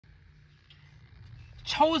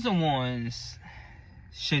chosen ones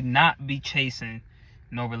should not be chasing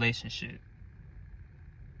no relationship.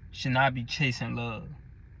 Should not be chasing love.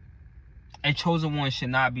 A chosen one should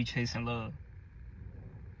not be chasing love.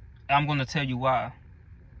 I'm going to tell you why.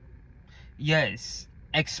 Yes,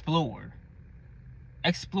 explore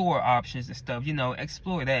options and stuff, you know,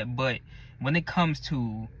 explore that. But when it comes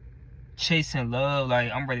to chasing love,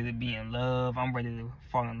 like I'm ready to be in love, I'm ready to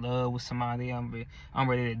fall in love with somebody, I'm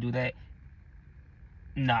ready to do that.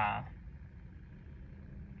 Nah.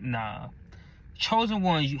 Chosen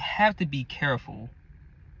ones, you have to be careful,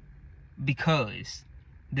 because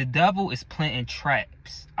the devil is planting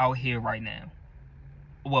traps out here right now.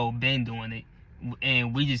 Well, been doing it,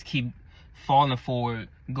 and we just keep falling for it,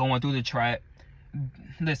 going through the trap.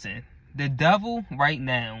 Listen, the devil right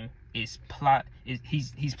now is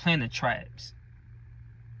he's planting traps.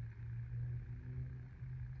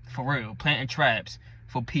 For real, planting traps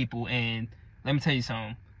for people, and let me tell you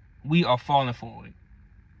something, we are falling for it.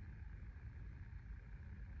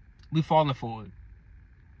 We falling for it.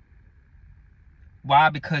 Why?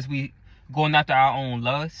 Because we going after our own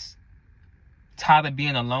lusts, tired of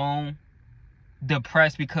being alone,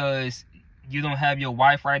 depressed because you don't have your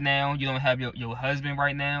wife right now, you don't have your husband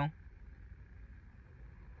right now.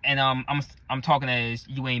 And I'm talking as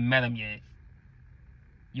you ain't met him yet.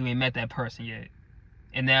 You ain't met that person yet.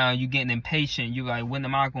 And now you getting impatient. You like, when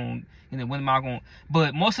am I going?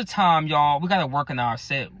 But most of the time, y'all, we gotta work on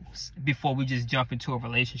ourselves before we just jump into a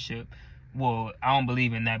relationship. Well, I don't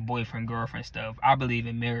believe in that boyfriend girlfriend stuff. I believe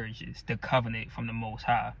in marriages, the covenant from the Most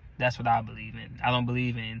High. That's what I believe in. I don't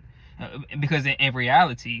believe in because in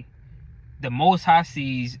reality, the Most High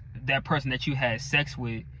sees that person that you had sex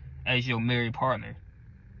with as your married partner.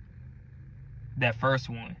 That first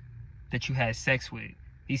one that you had sex with,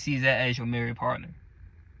 he sees that as your married partner.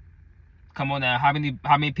 Come on now, how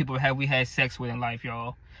many people have we had sex with in life,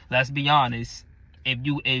 y'all? Let's be honest. If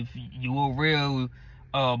you a real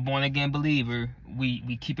born again believer,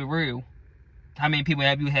 we keep it real. How many people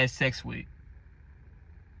have you had sex with?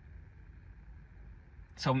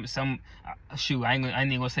 Some shoot, I ain't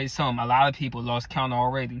gonna say some. A lot of people lost count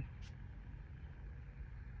already.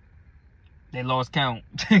 They lost count.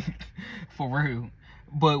 For real.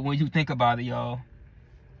 But when you think about it, y'all,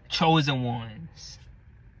 chosen ones,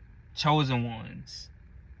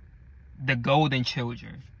 the golden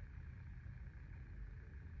children,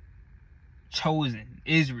 chosen,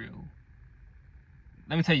 Israel.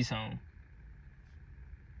 Let me tell you something.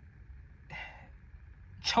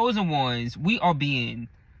 Chosen ones, we are being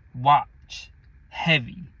watched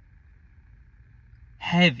heavy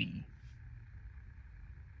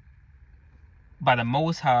by the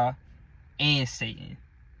Most High and Satan.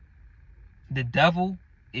 The devil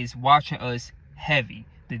is watching us heavy.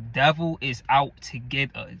 The devil is out to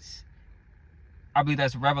get us. I believe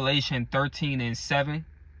that's Revelation 13:7.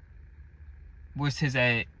 Where it says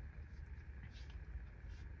that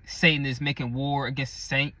Satan is making war against the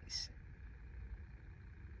saints.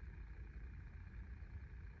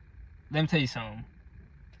 Let me tell you something.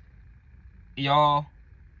 Y'all,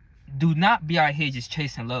 do not be out here just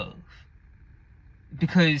chasing love.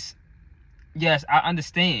 Because, yes, I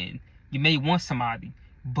understand you may want somebody,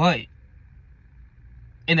 but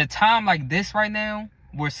in a time like this right now,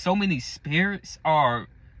 where so many spirits are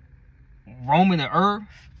roaming the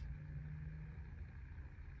earth,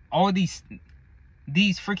 all these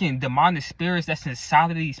freaking demonic spirits that's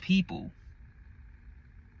inside of these people,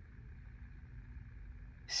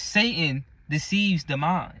 Satan deceives the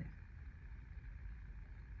mind.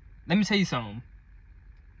 Let me tell you something.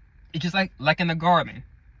 It's just like in the garden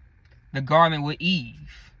with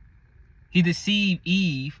Eve. He deceived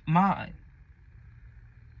Eve's mind.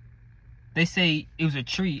 They say it was a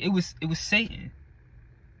tree. It was Satan.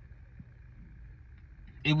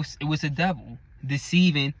 It was the devil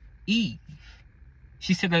deceiving Eve.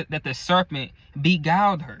 She said that the serpent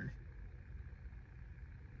beguiled her.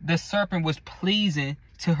 The serpent was pleasing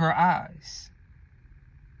to her eyes.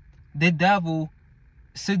 The devil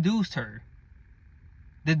seduced her.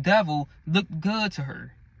 The devil looked good to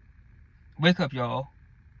her. Wake up, y'all.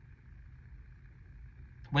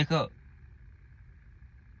 Wake up.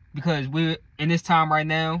 Because we're in this time right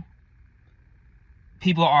now,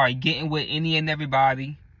 people are getting with any and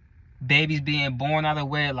everybody. Babies being born out of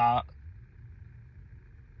wedlock.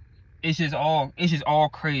 It's just all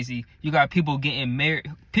crazy. You got people getting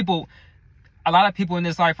married. A lot of people in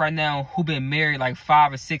this life right now who've been married like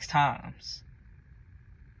 5 or 6 times.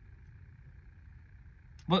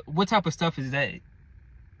 What type of stuff is that?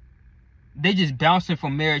 They just bouncing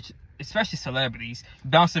from marriage, especially celebrities,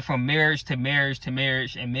 bouncing from marriage to marriage to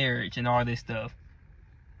marriage and marriage and all this stuff.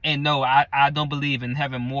 And no, I don't believe in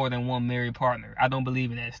having more than one married partner. I don't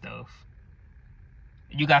believe in that stuff.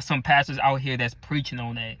 You got some pastors out here that's preaching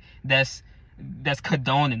on that. That's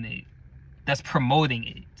condoning it. That's promoting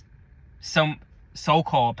it. Some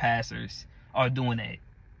so-called pastors are doing that.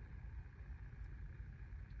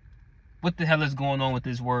 What the hell is going on with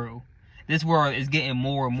this world? This world is getting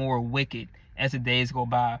more and more wicked as the days go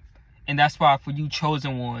by. And that's why for you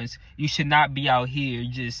chosen ones, you should not be out here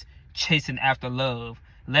just chasing after love.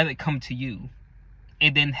 Let it come to you.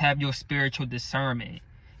 And then have your spiritual discernment.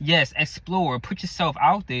 Yes, explore, put yourself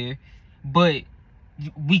out there, but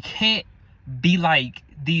we can't be like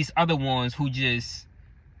these other ones who just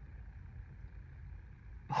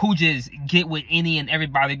get with any and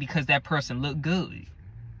everybody because that person look good,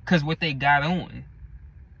 because what they got on.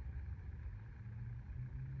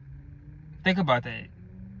 Think about that.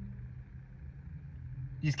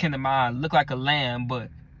 Just came to mind, look like a lamb but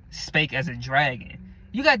spake as a dragon.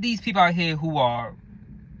 You got these people out here who are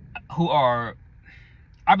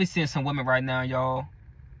I be seeing some women right now, y'all,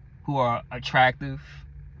 who are attractive,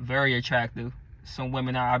 very attractive. Some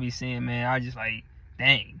women I be seeing, man, I just like,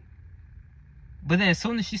 dang. But then as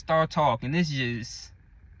soon as she start talking, it's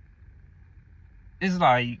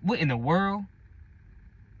like, what in the world?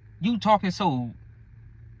 You talking so,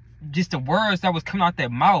 just the words that was coming out their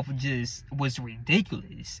mouth just was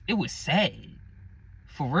ridiculous. It was sad.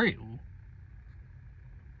 For real.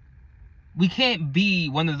 We can't be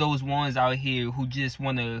one of those ones out here who just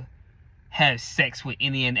want to have sex with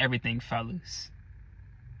any and everything, fellas.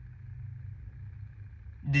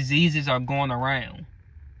 Diseases are going around.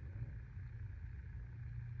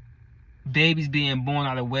 Babies being born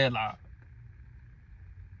out of wedlock.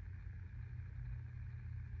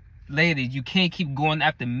 Ladies, you can't keep going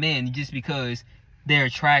after men just because they're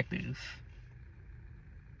attractive.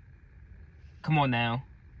 Come on now.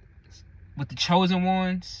 With the chosen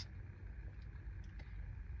ones,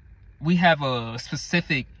 we have a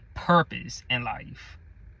specific purpose in life.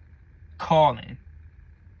 Calling.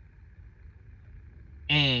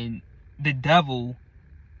 And the devil's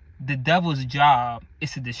job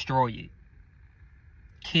is to destroy it.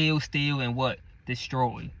 Kill, steal, and what?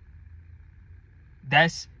 Destroy.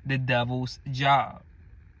 That's the devil's job.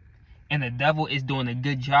 And the devil is doing a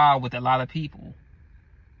good job with a lot of people.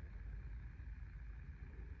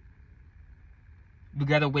 We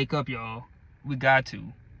gotta wake up, y'all. We got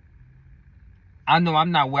to. I know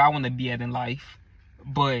I'm not where I want to be at in life,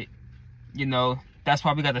 but, you know, that's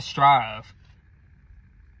why we got to strive.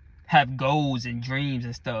 Have goals and dreams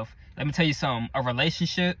and stuff. Let me tell you something. A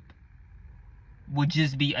relationship would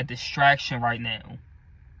just be a distraction right now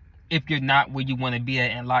if you're not where you want to be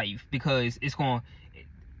at in life, because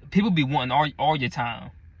people be wanting all your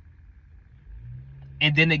time.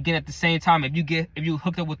 And then again, at the same time, if you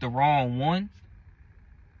hooked up with the wrong one,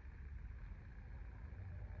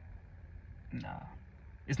 nah,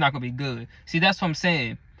 it's not gonna be good. See, that's what I'm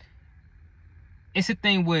saying. It's a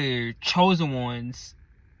thing where chosen ones,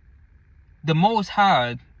 the Most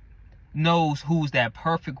High knows who's that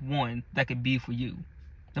perfect one that could be for you.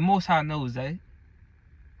 The Most High knows that.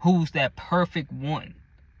 Who's that perfect one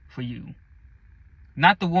for you.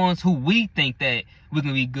 Not the ones who we think that we're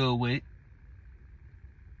gonna be good with.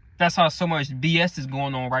 That's how so much BS is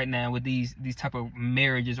going on right now with these type of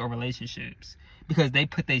marriages or relationships. Because they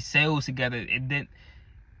put their selves together and then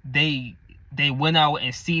they went out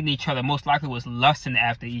and seen each other. Most likely was lusting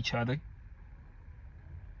after each other.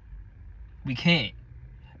 We can't.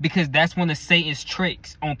 Because that's one of Satan's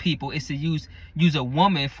tricks on people, is to use a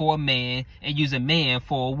woman for a man and use a man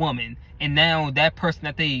for a woman. And now that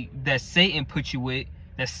person that Satan put you with,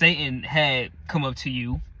 that Satan had come up to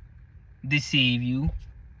you, deceive you,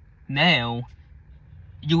 now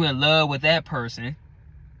you in love with that person,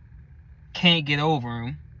 can't get over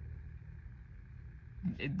him,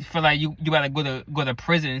 feel like you gotta go to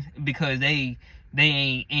prison because they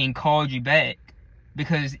ain't called you back,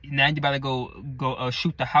 because now you gotta go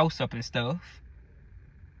shoot the house up and stuff,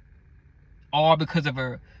 all because of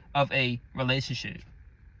a relationship.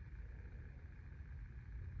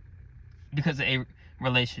 Because of a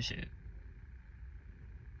relationship.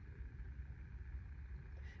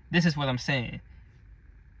 This is what I'm saying.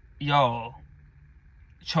 Y'all,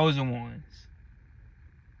 chosen ones,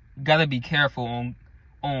 gotta be careful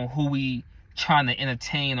on who we trying to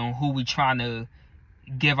entertain, on who we trying to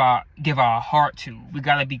give our heart to. We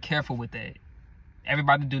gotta be careful with that.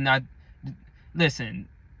 Everybody do not listen.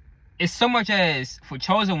 It's so much as for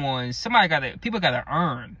chosen ones, people gotta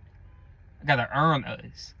earn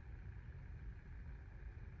us.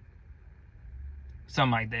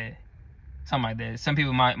 Something like that. something like that. Some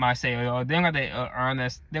people might say, oh, they don't gotta earn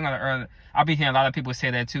this. They don't gotta earn. I'll be hearing a lot of people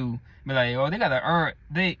say that too. Be like, oh, they gotta earn.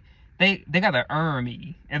 They gotta earn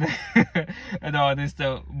me and and all this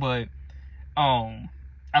stuff. But a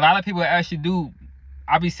lot of people actually do.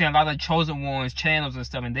 I be seeing a lot of Chosen Ones channels and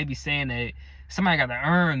stuff, and they be saying that somebody gotta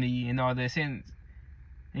earn me and all this. And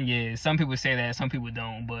yeah, some people say that, some people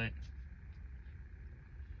don't. But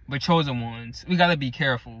Chosen Ones, we gotta be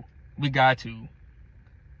careful. We got to.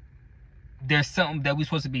 There's something that we're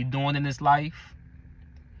supposed to be doing in this life,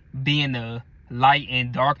 being the light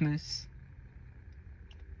in darkness.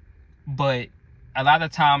 But a lot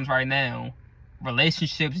of times right now,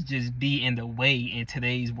 relationships just be in the way in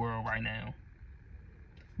today's world right now.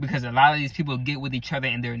 Because a lot of these people get with each other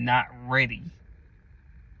and they're not ready.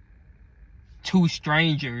 Two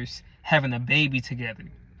strangers having a baby together.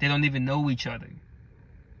 They don't even know each other.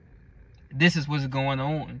 This is what's going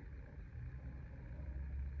on.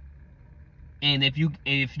 And if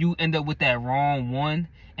you end up with that wrong one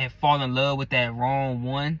and fall in love with that wrong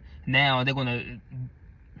one, now they're gonna,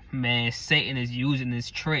 man, Satan is using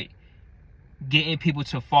this trick, getting people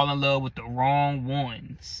to fall in love with the wrong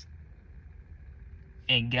ones.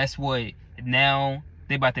 And guess what? Now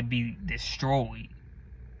they're about to be destroyed.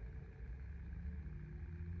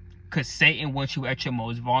 Cause Satan wants you at your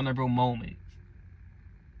most vulnerable moment.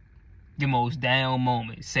 Your most down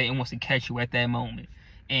moment. Satan wants to catch you at that moment.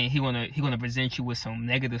 And he gonna present you with some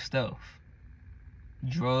negative stuff.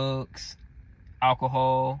 Drugs,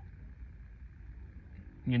 alcohol,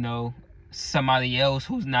 you know, somebody else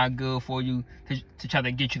who's not good for you to try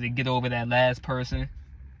to get you to get over that last person.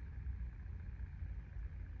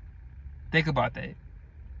 Think about that.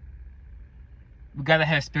 We gotta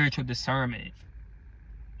have spiritual discernment.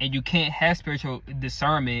 And you can't have spiritual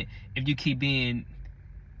discernment if you keep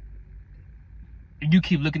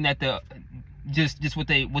looking at the just what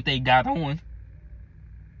they got on.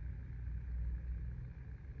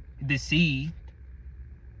 Deceived.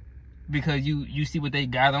 Because you see what they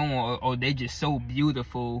got on, or they just so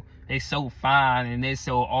beautiful, they so fine, and they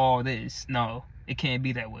so all this. No, it can't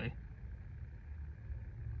be that way.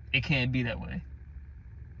 It can't be that way.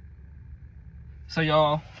 So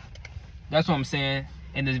y'all, that's what I'm saying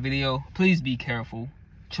in this video. Please be careful,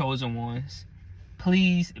 Chosen Ones.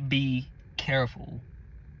 Please be careful.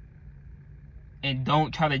 And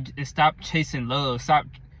don't try to stop chasing love. Stop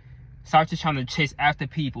just trying to chase after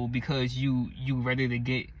people because you ready to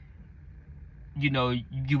get, you know,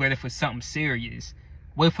 you ready for something serious.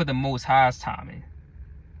 Wait for the Most High's timing.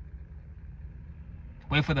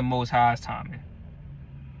 Wait for the Most High's timing.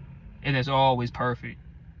 It is always perfect.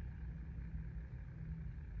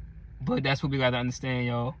 But that's what we gotta understand,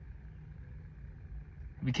 y'all.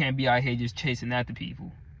 We can't be out here just chasing after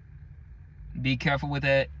people. Be careful with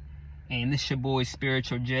that. And this your boy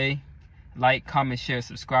Spiritual J. Like, comment, share,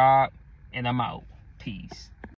 subscribe. And I'm out. Peace.